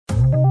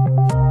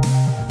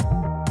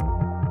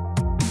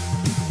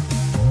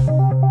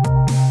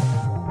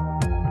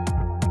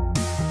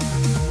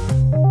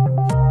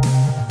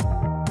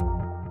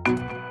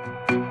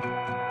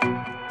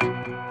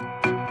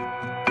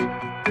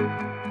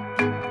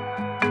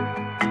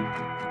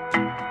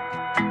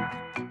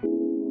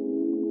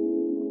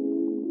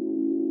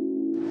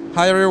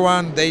Hi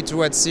everyone, day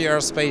 2 at Sea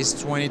Airspace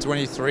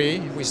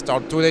 2023. We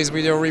start today's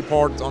video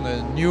report on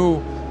the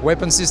new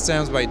weapon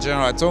systems by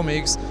General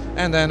Atomics,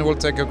 and then we'll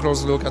take a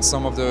close look at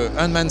some of the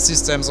unmanned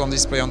systems on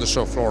display on the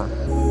show floor.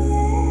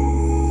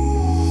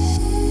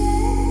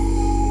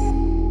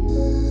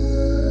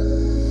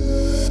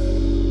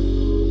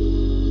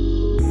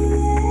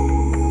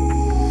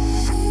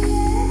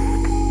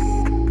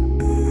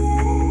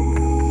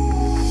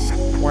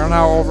 We're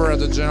now over at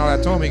the General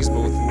Atomics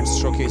booth, who's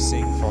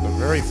showcasing for the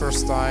very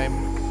first time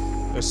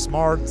a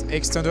smart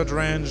extended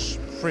range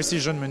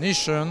precision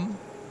munition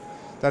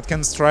that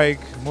can strike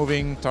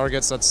moving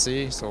targets at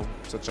sea,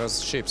 such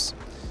as ships.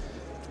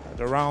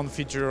 The round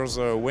features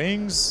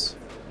wings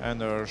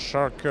and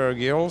shark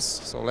gills,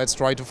 so let's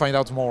try to find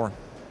out more.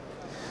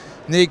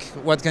 Nick,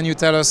 what can you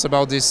tell us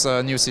about this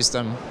new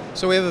system?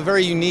 So we have a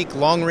very unique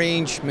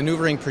long-range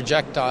maneuvering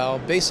projectile.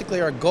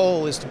 Basically our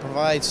goal is to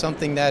provide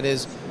something that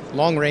is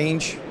long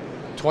range,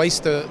 twice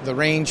the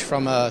range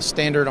from a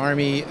standard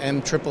Army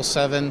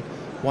M777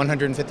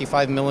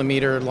 155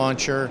 millimeter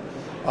launcher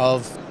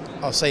of,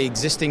 I'll say,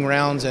 existing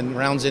rounds and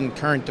rounds in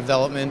current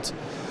development,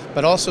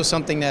 but also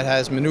something that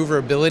has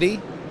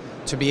maneuverability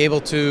to be able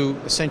to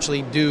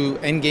essentially do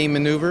endgame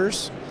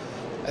maneuvers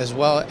as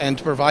well, and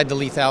to provide the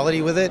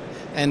lethality with it,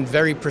 and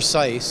very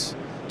precise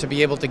to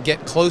be able to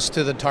get close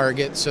to the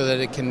target so that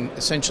it can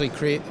essentially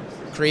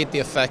create the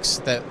effects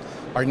that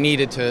are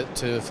needed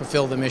to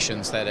fulfill the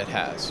missions that it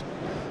has.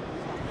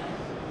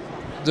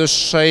 The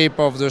shape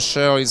of the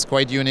shell is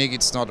quite unique.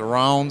 It's not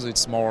round,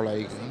 it's more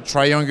like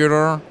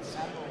triangular.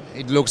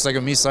 It looks like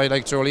a missile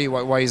actually.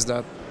 Why is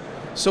that?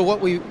 So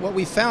what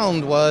we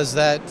found was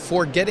that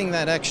for getting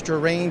that extra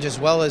range as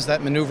well as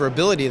that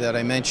maneuverability that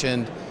I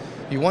mentioned,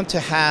 you want to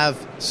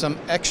have some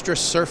extra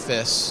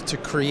surface to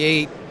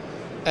create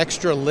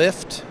extra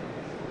lift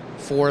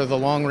for the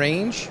long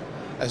range,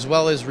 as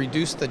well as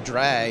reduce the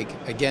drag,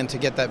 again, to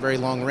get that very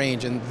long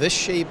range. And this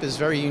shape is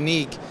very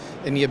unique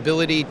in the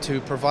ability to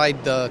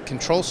provide the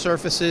control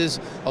surfaces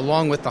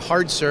along with the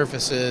hard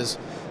surfaces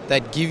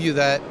that give you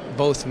that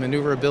both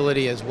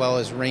maneuverability as well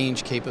as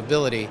range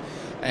capability.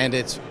 And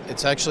it's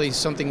actually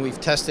something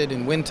we've tested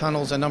in wind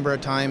tunnels a number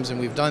of times, and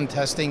we've done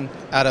testing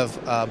out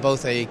of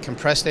both a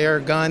compressed air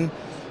gun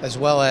as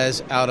well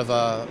as out of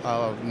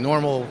a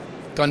normal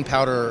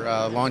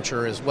gunpowder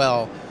launcher as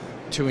well,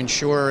 to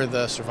ensure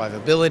the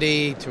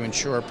survivability, to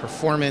ensure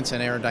performance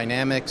and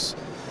aerodynamics.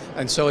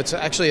 And so it's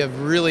actually a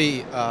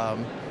really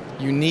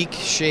unique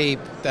shape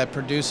that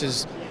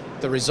produces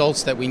the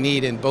results that we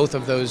need in both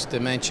of those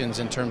dimensions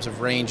in terms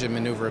of range and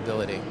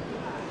maneuverability.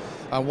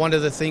 One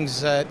of the things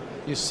that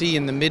you see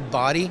in the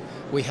mid-body,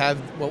 we have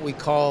what we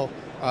call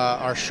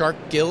our shark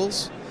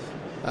gills.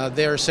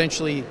 They're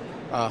essentially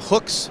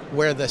hooks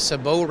where the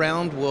sabot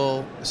round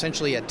will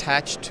essentially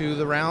attach to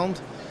the round.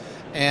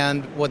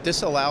 And what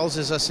this allows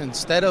is us,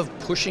 instead of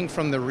pushing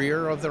from the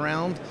rear of the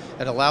round,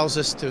 it allows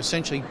us to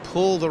essentially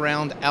pull the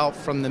round out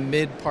from the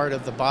mid part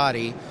of the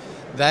body.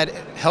 That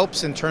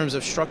helps in terms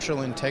of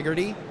structural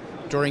integrity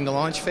during the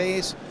launch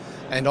phase,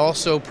 and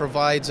also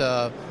provides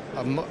a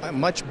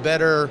much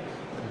better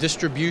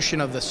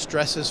distribution of the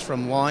stresses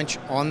from launch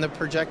on the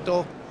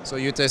projectile. So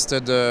you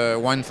tested the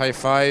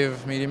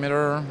 155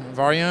 millimeter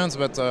variant,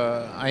 but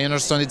I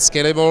understand it's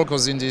scalable,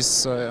 because in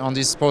this on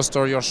this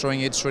poster you're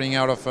showing it shooting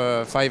out of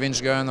a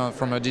 5-inch gun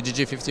from a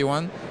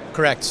DDG-51.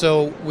 Correct.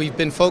 So we've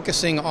been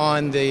focusing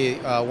on the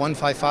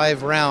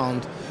 155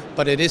 round,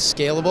 but it is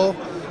scalable.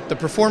 The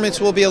performance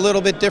will be a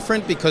little bit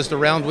different because the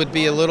round would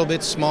be a little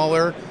bit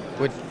smaller,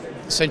 would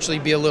essentially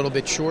be a little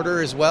bit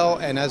shorter as well,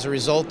 and as a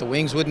result the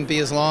wings wouldn't be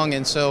as long,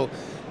 and so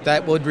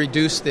that would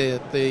reduce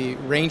the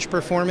range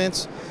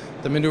performance.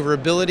 The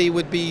maneuverability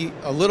would be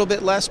a little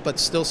bit less, but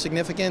still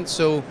significant.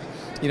 So,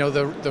 you know,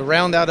 the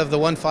round out of the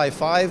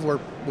 155,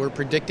 we're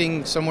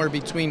predicting somewhere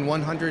between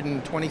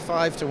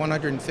 125 to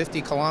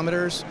 150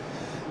 kilometers.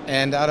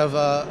 And out of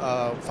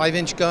a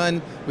 5-inch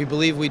gun, we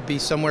believe we'd be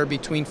somewhere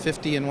between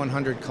 50 and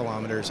 100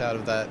 kilometers out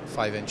of that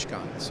 5-inch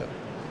gun.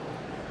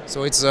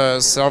 So it's a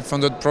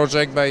self-funded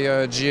project by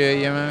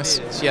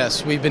GAEMS?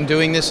 Yes, we've been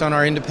doing this on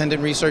our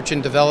independent research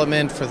and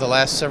development for the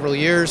last several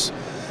years.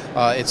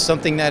 It's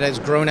something that has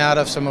grown out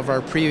of some of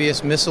our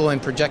previous missile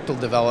and projectile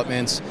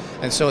developments,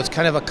 and so it's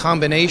kind of a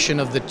combination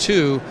of the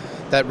two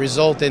that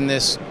result in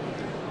this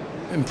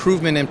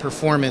improvement in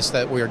performance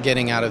that we are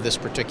getting out of this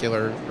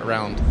particular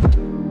round.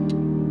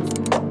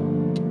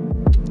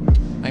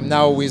 I'm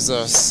now with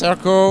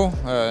SERCO,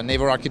 a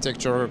naval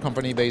architecture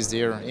company based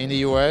here in the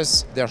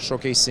US. They're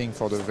showcasing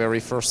for the very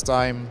first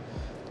time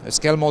a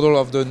scale model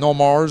of the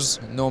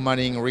NOMARS, no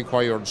manning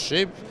required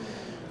ship.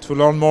 To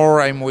learn more,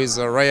 I'm with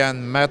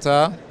Ryan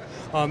Mata.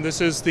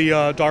 This is the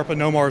DARPA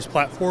NOMARS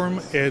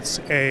platform. It's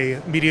a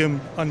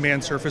medium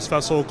unmanned surface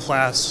vessel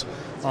class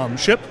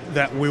ship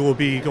that we will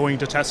be going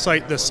to test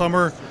site this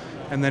summer,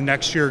 and then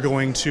next year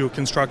going to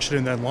construction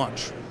and then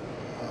launch.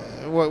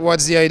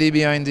 What's the idea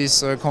behind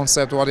this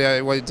concept? What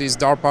is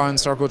DARPA and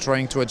SERCO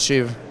trying to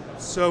achieve?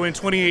 So in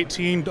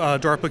 2018,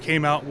 DARPA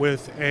came out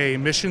with a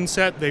mission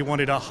set. They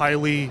wanted a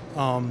highly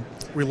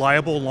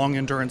reliable, long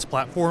endurance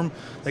platform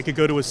that could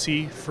go to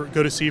sea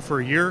for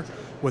a year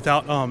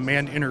without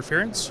manned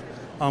interference,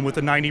 with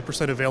a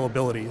 90%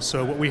 availability.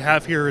 So what we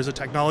have here is a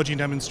technology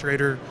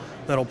demonstrator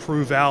that'll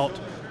prove out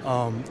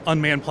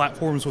unmanned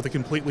platforms with a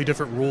completely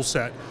different rule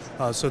set.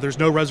 So there's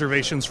no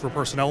reservations for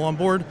personnel on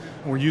board,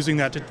 and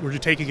we're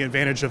taking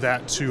advantage of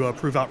that to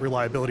prove out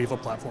reliability of a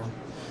platform.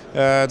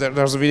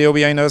 There's a video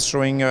behind us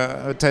showing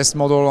a test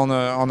model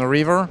on a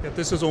river. Yep,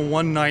 this is a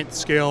 1/9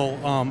 scale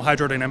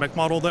hydrodynamic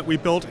model that we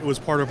built. It was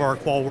part of our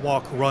crawl,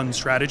 walk, run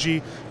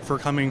strategy for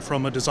coming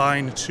from a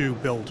design to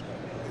build.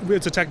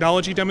 It's a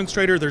technology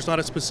demonstrator. There's not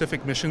a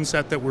specific mission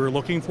set that we're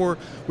looking for.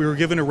 We were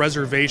given a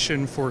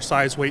reservation for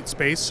size, weight,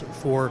 space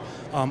for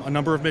a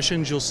number of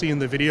missions. You'll see in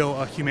the video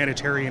a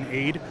humanitarian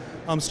aid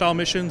style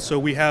mission. So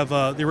we have,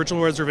 the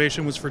original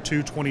reservation was for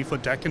 2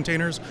 20-foot deck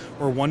containers,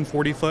 or 1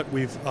 40-foot.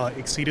 We've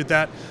exceeded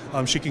that.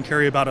 She can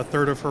carry about a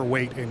third of her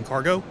weight in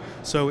cargo.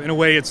 So in a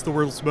way, it's the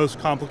world's most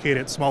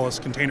complicated,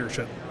 smallest container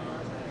ship.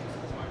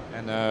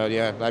 And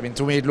yeah, I mean,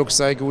 to me it looks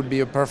like it would be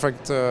a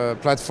perfect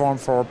platform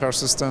for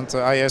persistent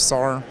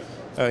ISR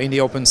in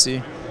the open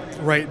sea.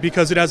 Right,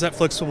 because it has that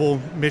flexible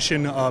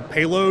mission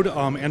payload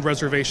and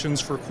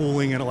reservations for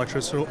cooling and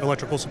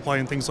electrical supply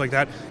and things like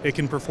that. It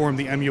can perform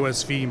the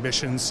MUSV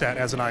mission set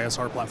as an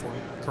ISR platform,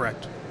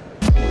 correct.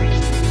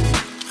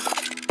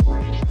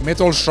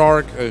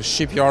 MetalShark, a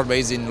shipyard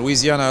based in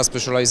Louisiana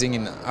specializing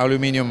in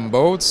aluminum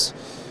boats,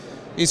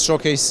 is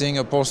showcasing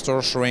a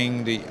poster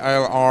showing the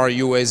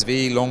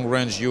LRUSV,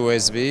 long-range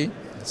USV.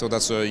 So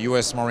that's a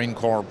US Marine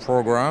Corps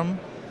program.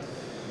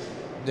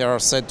 They are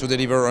set to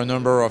deliver a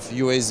number of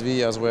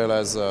USV as well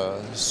as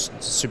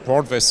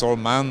support vessel,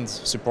 manned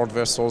support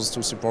vessels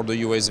to support the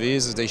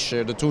USVs.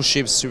 The two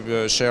ships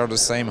share the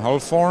same hull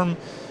form.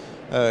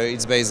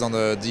 It's based on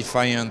the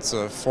Defiant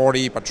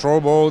 40 patrol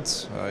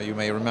boat. You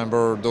may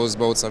remember those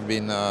boats have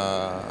been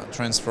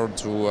transferred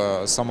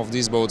to, some of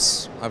these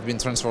boats have been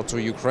transferred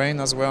to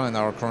Ukraine as well and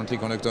are currently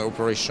conducting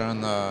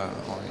operation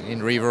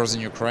in rivers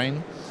in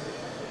Ukraine.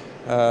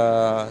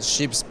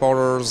 Ship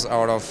spotters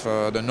out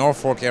of the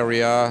Norfolk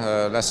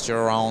area last year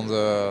around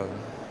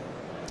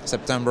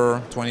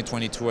September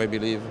 2022, I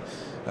believe,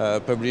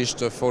 published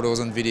photos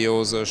and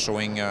videos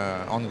showing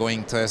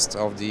ongoing tests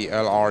of the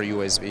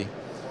LRUSV.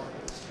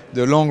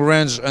 The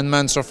long-range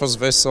unmanned surface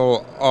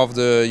vessel of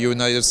the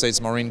United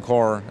States Marine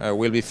Corps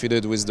will be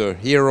fitted with the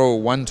Hero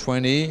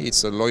 120.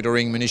 It's a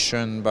loitering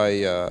munition by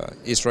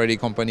Israeli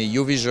company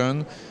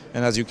U-Vision,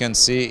 and as you can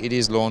see, it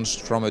is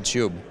launched from a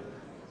tube.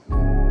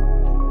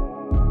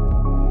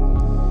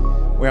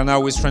 We are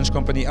now with French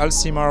company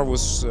ALSEAMAR,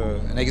 who's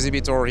an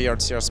exhibitor here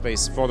at Sierra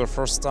Space for the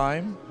first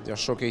time. They're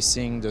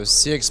showcasing the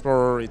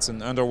SeaExplorer. It's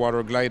an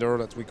underwater glider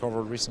that we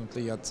covered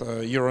recently at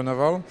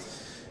Naval.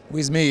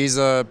 With me is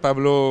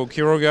Pablo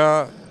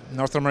Quiroga,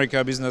 North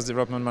America Business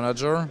Development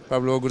Manager.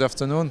 Pablo, good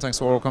afternoon. Thanks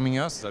for welcoming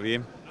us.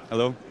 Xavier,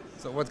 hello.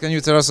 So what can you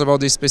tell us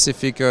about this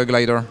specific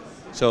glider?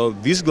 So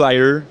this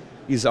glider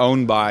is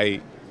owned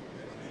by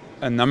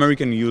an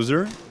American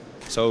user.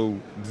 So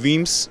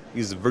VIMS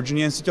is the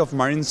Virginia Institute of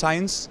Marine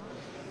Science,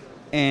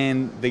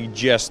 and they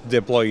just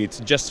deploy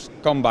it, just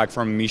come back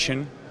from a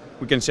mission.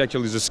 We can see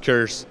actually the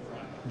skirts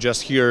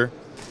just here,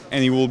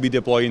 and it will be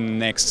deployed in the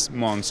next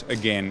months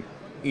again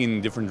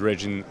in different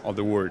regions of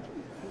the world.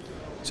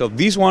 So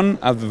this one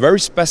has a very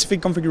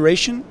specific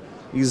configuration,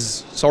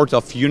 is sort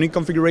of unique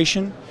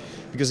configuration,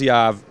 because you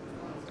have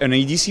an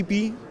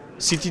ADCP,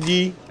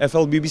 CTD,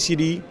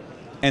 FLBBCD,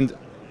 and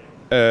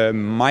a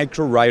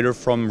micro rider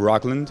from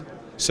Rockland.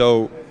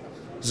 So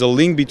the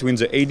link between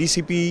the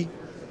ADCP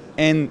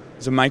and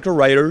the micro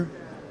rider,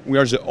 we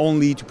are the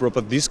only to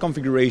propose this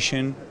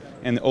configuration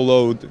and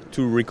allowed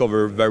to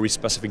recover very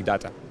specific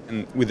data.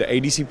 And with the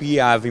ADCP,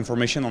 I have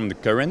information on the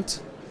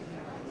current,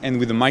 and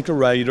with the micro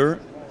rider,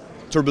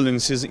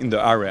 turbulences in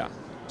the area.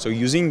 So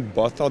using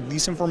both of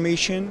this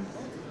information,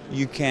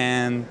 you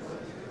can,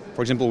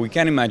 for example, we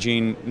can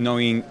imagine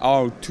knowing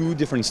how two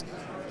different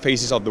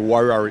phases of the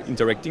water are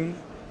interacting.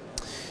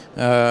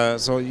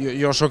 So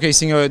you're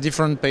showcasing a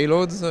different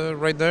payload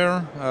right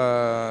there.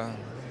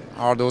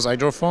 Are those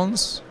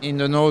hydrophones in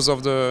the nose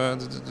of the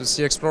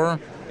SeaExplorer?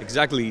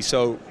 Exactly.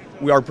 So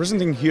we are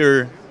presenting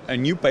here a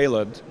new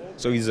payload.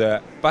 So it's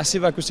a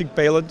passive acoustic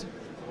payload.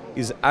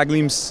 It's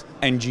AGLIMS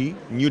NG,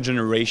 new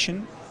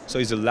generation. So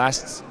it's the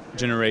last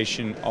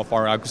generation of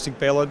our acoustic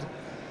payload.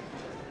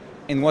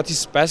 And what is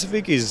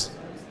specific is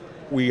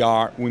we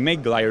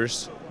make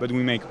gliders, but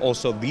we make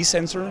also this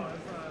sensor.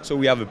 So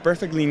we have a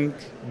perfect link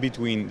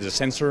between the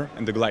sensor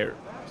and the glider,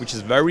 which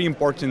is very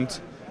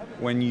important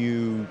when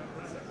you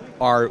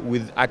are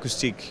with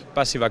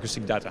passive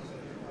acoustic data.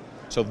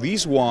 So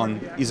this one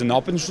is an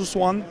open source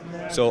one,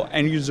 so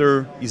end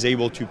user is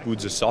able to put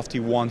the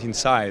software you want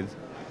inside,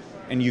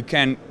 and you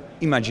can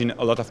imagine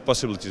a lot of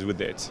possibilities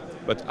with it.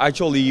 But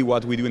actually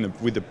what we do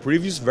with the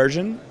previous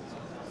version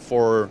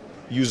for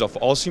use of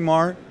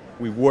ALSEAMAR,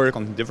 we work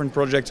on different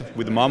projects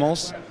with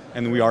mammals,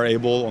 and we are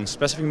able on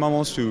specific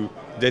mammals to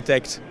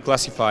detect,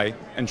 classify,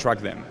 and track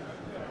them.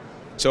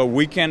 So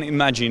we can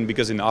imagine,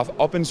 because in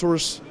open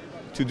source,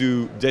 to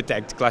do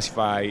detect,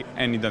 classify,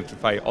 and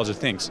identify other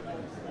things.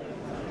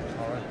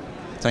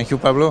 Thank you,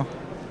 Pablo.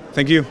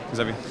 Thank you,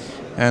 Xavier.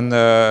 And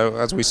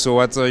as we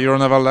saw at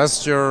Euronaval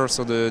last year,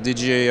 so the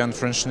DGA and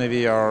French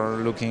Navy are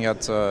looking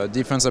at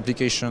defense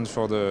applications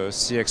for the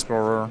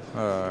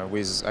SeaExplorer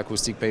with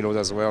acoustic payload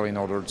as well, in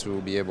order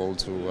to be able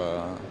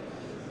to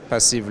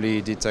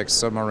passively detect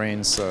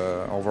submarines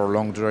over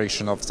long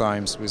duration of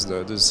times with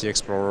the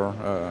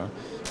SeaExplorer,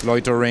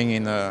 loitering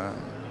in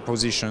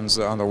positions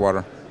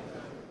underwater.